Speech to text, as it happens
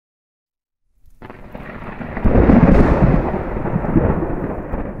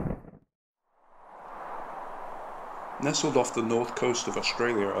Nestled off the north coast of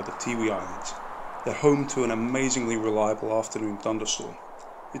Australia are the Tiwi Islands. They're home to an amazingly reliable afternoon thunderstorm.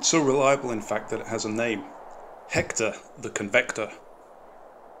 It's so reliable in fact that it has a name: Hector the Convector.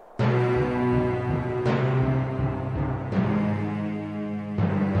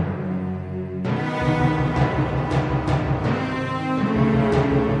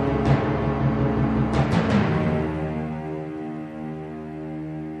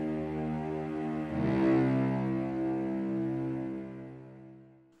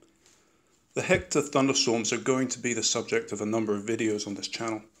 The Hector thunderstorms are going to be the subject of a number of videos on this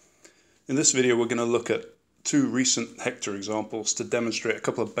channel. In this video we're going to look at two recent Hector examples to demonstrate a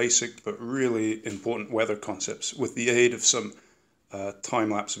couple of basic but really important weather concepts with the aid of some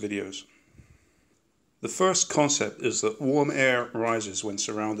time-lapse videos. The first concept is that warm air rises when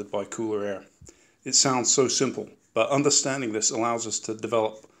surrounded by cooler air. It sounds so simple, but understanding this allows us to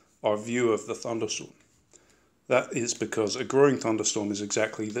develop our view of the thunderstorm. That is because a growing thunderstorm is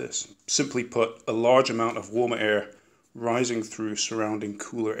exactly this. Simply put, a large amount of warmer air rising through surrounding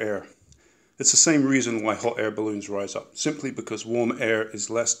cooler air. It's the same reason why hot air balloons rise up, simply because warm air is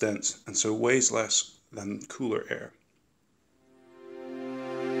less dense and so weighs less than cooler air.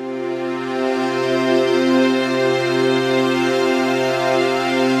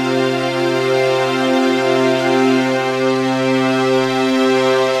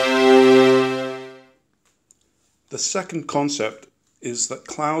 The second concept is that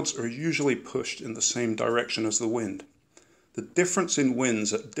clouds are usually pushed in the same direction as the wind. The difference in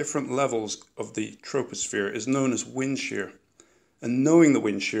winds at different levels of the troposphere is known as wind shear, and knowing the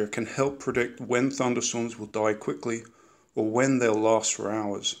wind shear can help predict when thunderstorms will die quickly or when they'll last for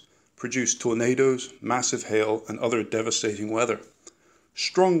hours, produce tornadoes, massive hail, and other devastating weather.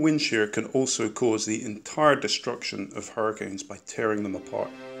 Strong wind shear can also cause the entire destruction of hurricanes by tearing them apart.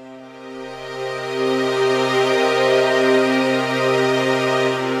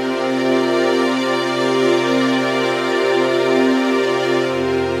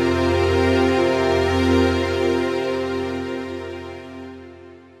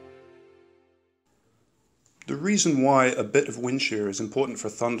 The reason why a bit of wind shear is important for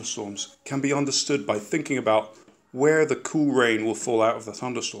thunderstorms can be understood by thinking about where the cool rain will fall out of the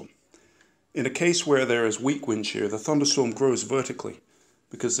thunderstorm. In a case where there is weak wind shear, the thunderstorm grows vertically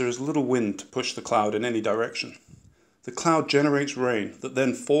because there is little wind to push the cloud in any direction. The cloud generates rain that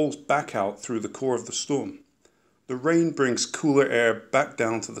then falls back out through the core of the storm. The rain brings cooler air back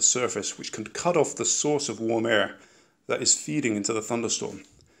down to the surface, which can cut off the source of warm air that is feeding into the thunderstorm.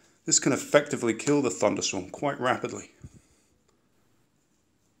 This can effectively kill the thunderstorm quite rapidly.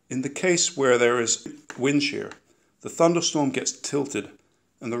 In the case where there is wind shear, the thunderstorm gets tilted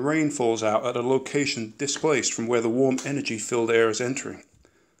and the rain falls out at a location displaced from where the warm energy-filled air is entering.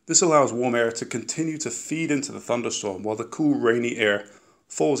 This allows warm air to continue to feed into the thunderstorm while the cool, rainy air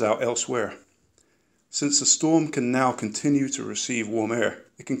falls out elsewhere. Since the storm can now continue to receive warm air,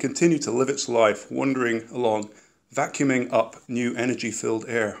 it can continue to live its life wandering along, vacuuming up new energy-filled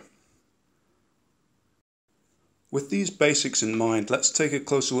air. With these basics in mind, let's take a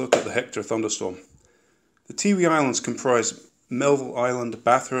closer look at the Hector thunderstorm. The Tiwi Islands comprise Melville Island,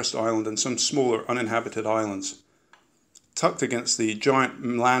 Bathurst Island, and some smaller uninhabited islands. Tucked against the giant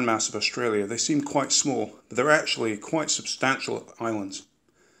landmass of Australia, they seem quite small, but they're actually quite substantial islands.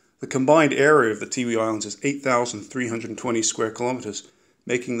 The combined area of the Tiwi Islands is 8,320 square kilometers,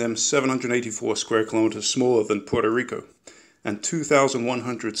 making them 784 square kilometers smaller than Puerto Rico, and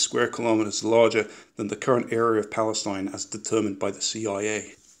 2,100 square kilometers larger than the current area of Palestine as determined by the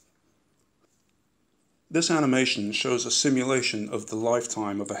CIA. This animation shows a simulation of the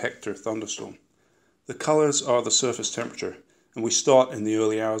lifetime of a Hector thunderstorm. The colors are the surface temperature, and we start in the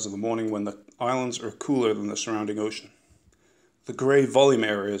early hours of the morning when the islands are cooler than the surrounding ocean. The grey volume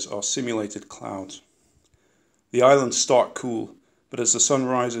areas are simulated clouds. The islands start cool, but as the sun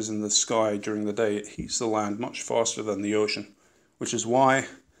rises in the sky during the day, it heats the land much faster than the ocean, which is why,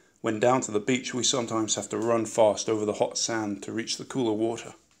 when down to the beach, we sometimes have to run fast over the hot sand to reach the cooler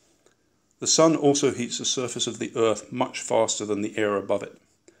water. The sun also heats the surface of the earth much faster than the air above it.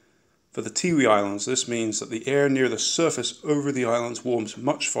 For the Tiwi Islands, this means that the air near the surface over the islands warms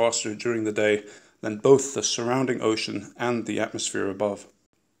much faster during the day than both the surrounding ocean and the atmosphere above.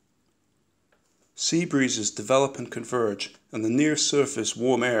 Sea breezes develop and converge, and the near-surface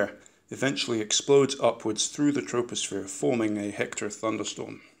warm air eventually explodes upwards through the troposphere, forming a Hector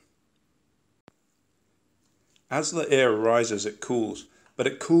thunderstorm. As the air rises, it cools, but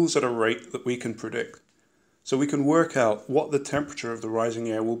it cools at a rate that we can predict. So we can work out what the temperature of the rising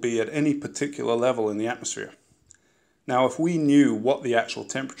air will be at any particular level in the atmosphere. Now, if we knew what the actual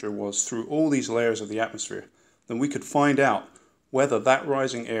temperature was through all these layers of the atmosphere, then we could find out whether that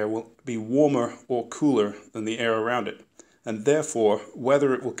rising air will be warmer or cooler than the air around it, and therefore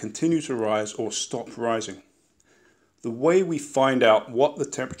whether it will continue to rise or stop rising. The way we find out what the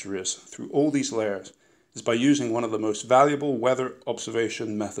temperature is through all these layers is by using one of the most valuable weather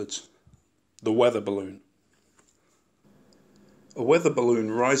observation methods, the weather balloon. A weather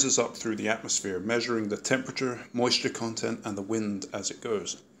balloon rises up through the atmosphere, measuring the temperature, moisture content, and the wind as it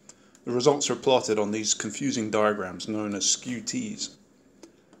goes. The results are plotted on these confusing diagrams known as skew T's.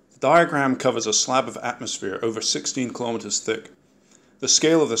 The diagram covers a slab of atmosphere over 16 kilometers thick. The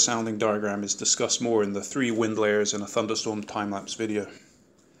scale of the sounding diagram is discussed more in the 3 wind layers in a thunderstorm time-lapse video.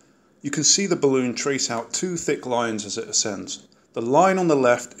 You can see the balloon trace out 2 thick lines as it ascends. The line on the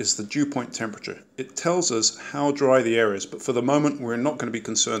left is the dew point temperature. It tells us how dry the air is, but for the moment we're not going to be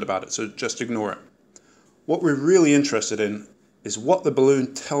concerned about it, so just ignore it. What we're really interested in is what the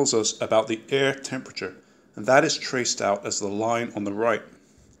balloon tells us about the air temperature, and that is traced out as the line on the right.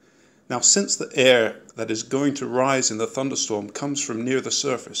 Now, since the air that is going to rise in the thunderstorm comes from near the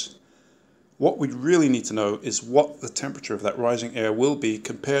surface, what we really need to know is what the temperature of that rising air will be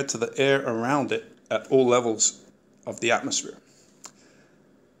compared to the air around it at all levels of the atmosphere.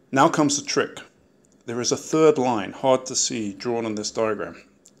 Now comes the trick. There is a third line, hard to see, drawn on this diagram,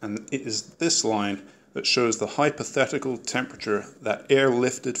 and it is this line that shows the hypothetical temperature that air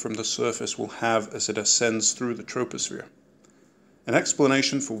lifted from the surface will have as it ascends through the troposphere. An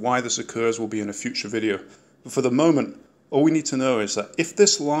explanation for why this occurs will be in a future video, but for the moment, all we need to know is that if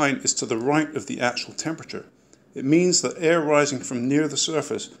this line is to the right of the actual temperature, it means that air rising from near the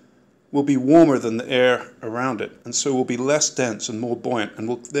surface will be warmer than the air around it, and so will be less dense and more buoyant, and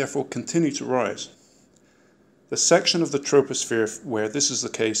will therefore continue to rise. The section of the troposphere where this is the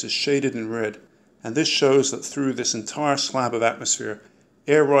case is shaded in red, and this shows that through this entire slab of atmosphere,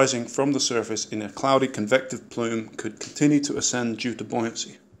 air rising from the surface in a cloudy convective plume could continue to ascend due to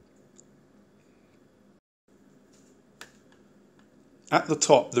buoyancy. At the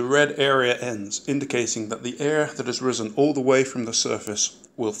top, the red area ends, indicating that the air that has risen all the way from the surface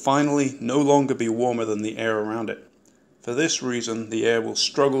will finally no longer be warmer than the air around it. For this reason, the air will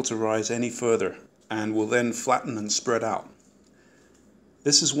struggle to rise any further, and will then flatten and spread out.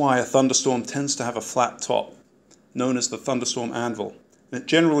 This is why a thunderstorm tends to have a flat top, known as the Thunderstorm Anvil, and it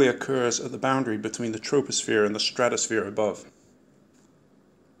generally occurs at the boundary between the troposphere and the stratosphere above.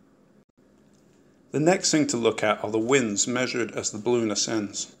 The next thing to look at are the winds measured as the balloon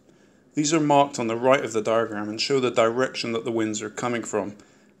ascends. These are marked on the right of the diagram and show the direction that the winds are coming from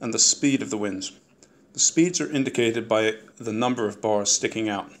and the speed of the winds. The speeds are indicated by the number of bars sticking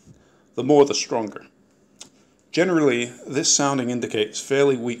out. The more the stronger. Generally, this sounding indicates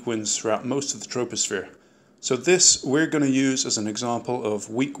fairly weak winds throughout most of the troposphere, so this we're going to use as an example of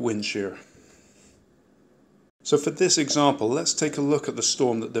weak wind shear. So for this example, let's take a look at the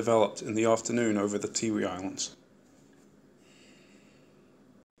storm that developed in the afternoon over the Tiwi Islands.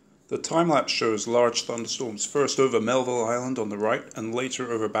 The time-lapse shows large thunderstorms first over Melville Island on the right and later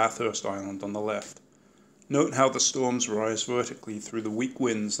over Bathurst Island on the left. Note how the storms rise vertically through the weak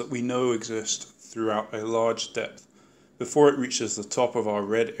winds that we know exist throughout a large depth before it reaches the top of our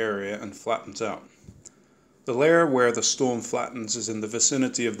red area and flattens out. The layer where the storm flattens is in the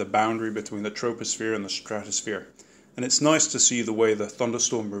vicinity of the boundary between the troposphere and the stratosphere, and it's nice to see the way the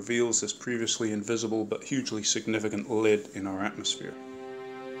thunderstorm reveals this previously invisible but hugely significant lid in our atmosphere.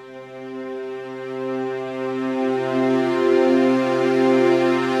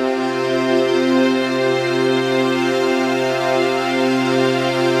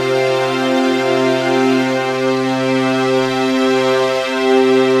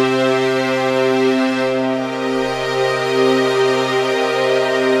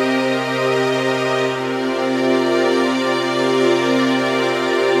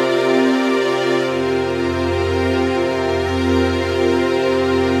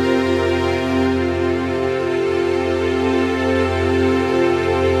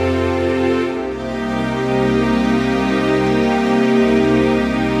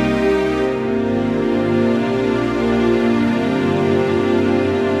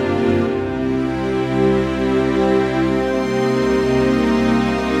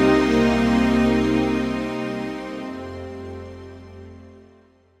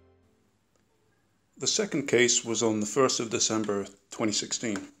 The second case was on the 1st of December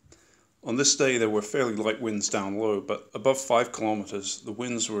 2016. On this day there were fairly light winds down low, but above 5 kilometers the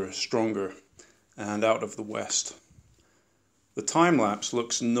winds were stronger and out of the west. The time-lapse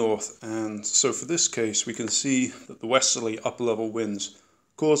looks north, and so for this case we can see that the westerly upper-level winds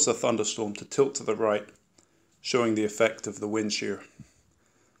caused the thunderstorm to tilt to the right, showing the effect of the wind shear.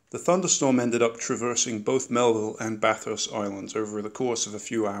 The thunderstorm ended up traversing both Melville and Bathurst Islands over the course of a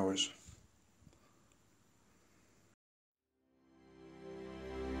few hours.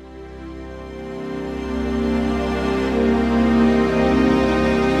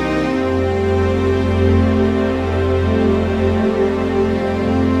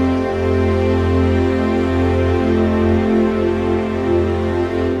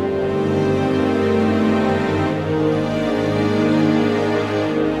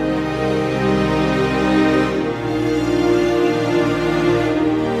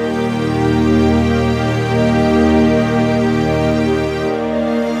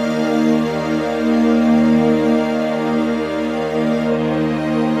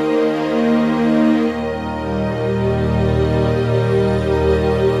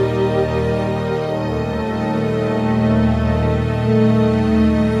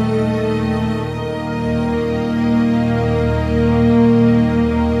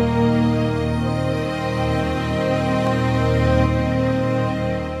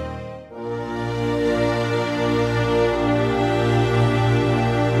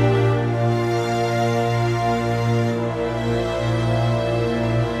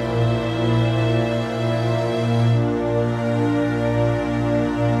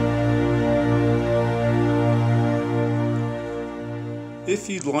 If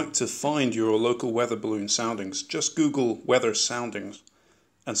you'd like to find your local weather balloon soundings, just Google weather soundings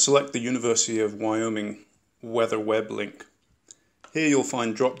and select the University of Wyoming Weather Web link. Here you'll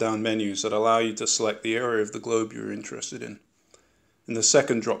find drop-down menus that allow you to select the area of the globe you're interested in. In the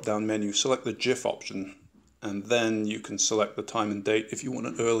second drop-down menu, select the GIF option, and then you can select the time and date if you want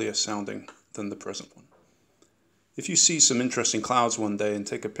an earlier sounding than the present one. If you see some interesting clouds one day and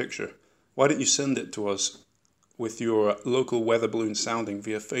take a picture, why don't you send it to us with your local weather balloon sounding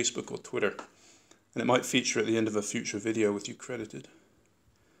via Facebook or Twitter, and it might feature at the end of a future video with you credited.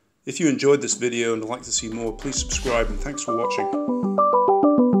 If you enjoyed this video and would like to see more, please subscribe, and thanks for watching.